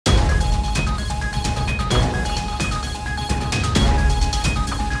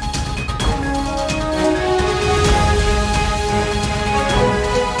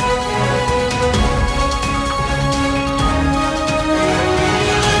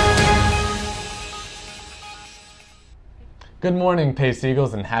Good morning, Pace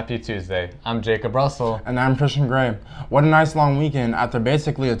Eagles, and happy Tuesday. I'm Jacob Russell. And I'm Christian Gray. What a nice long weekend after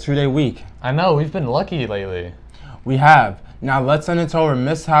basically a 2-day week. I know, we've been lucky lately. We have. Now let's send it over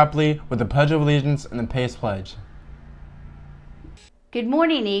Miss Hapley with the Pledge of Allegiance and the Pace Pledge. Good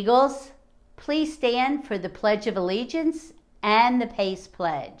morning, Eagles. Please stand for the Pledge of Allegiance and the Pace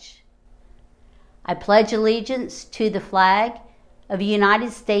Pledge. I pledge allegiance to the flag of the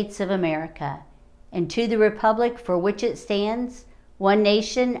United States of America and to the republic for which it stands, one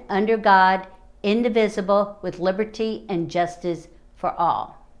nation, under God, indivisible, with liberty and justice for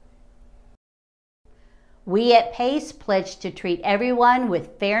all. We at PACE pledge to treat everyone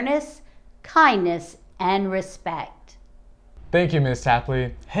with fairness, kindness, and respect. Thank you, Miss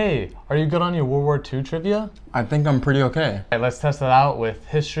Tapley. Hey, are you good on your World War II trivia? I think I'm pretty okay. All right, let's test it out with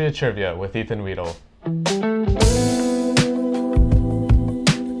History of Trivia with Ethan Weedle.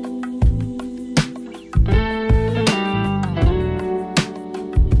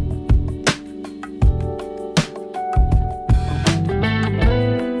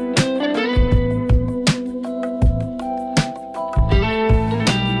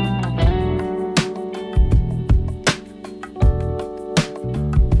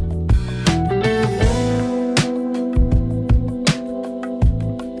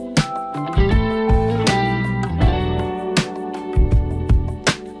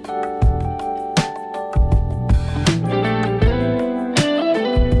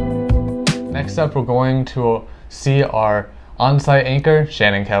 Next up, we're going to see our on-site anchor,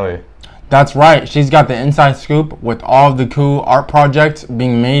 Shannon Kelly. That's right, she's got the inside scoop with all of the cool art projects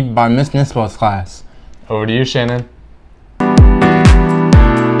being made by Miss Nispel's class. Over to you, Shannon.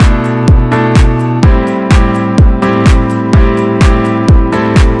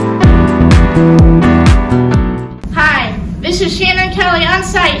 Hi, this is Shannon Kelly on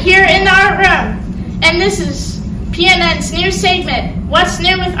site here in the art room, and this is PNN's new segment, What's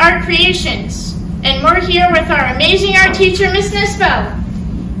New with Art Creations? And we're here with our amazing art teacher, Miss Nispel.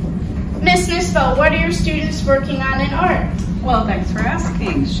 Miss Nispel, what are your students working on in art? Well, thanks for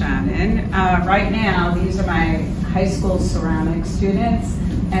asking, Shannon. Right now, these are my high school ceramics students,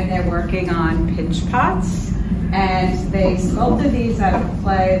 and they're working on pinch pots. And they sculpted these out of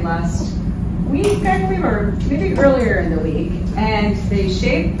clay last week, I believe, or maybe earlier in the week, and they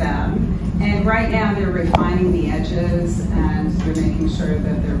shaped them. And right now they're refining the edges and they're making sure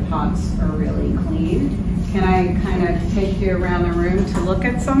that their pots are really clean. Can I kind of take you around the room to look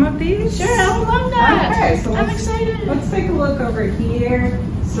at some of these? Sure, I would love that. Okay, so I'm excited. Let's take a look over here.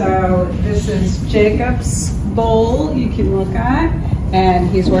 So this is Jacob's bowl you can look at, and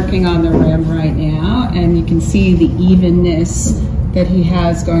he's working on the rim right now, and you can see the evenness that he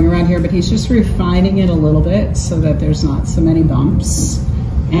has going around here, but he's just refining it a little bit so that there's not so many bumps.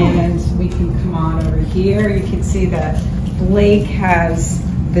 And we can come on over here. You can see that Blake has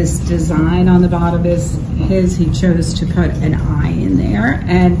this design on the bottom of his. He chose to put an eye in there.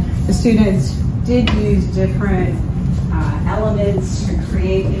 And the students did use different elements to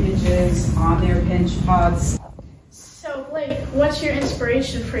create images on their pinch pots. So Blake, what's your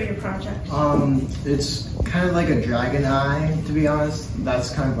inspiration for your project? It's kind of like a dragon eye, to be honest.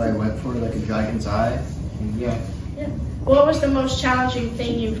 That's kind of what I went for, like a dragon's eye. Yeah. What was the most challenging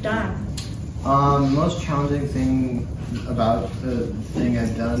thing you've done? The most challenging thing about the thing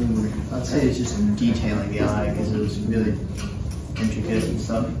I've done, I'd say, is just detailing the eye, because it was really intricate and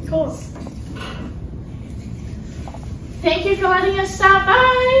stuff. Cool. Thank you for letting us stop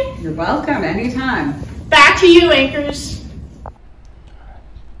by. You're welcome, anytime. Back to you, anchors.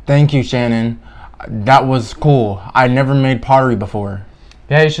 Thank you, Shannon. That was cool. I never made pottery before.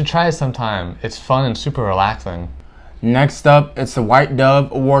 Yeah, you should try it sometime. It's fun and super relaxing. Next up, it's the White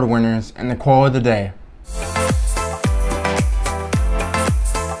Dove Award winners and the quote of the day.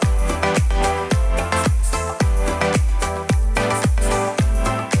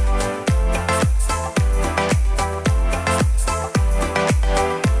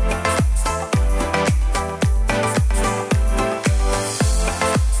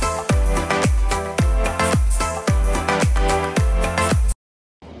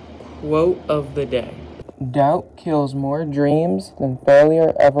 Quote of the day. Doubt kills more dreams than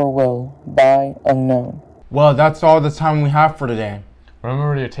failure ever will. By Unknown. Well, that's all the time we have for today.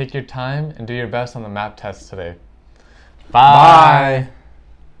 Remember to take your time and do your best on the map test today. Bye.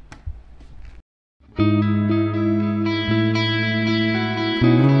 Bye.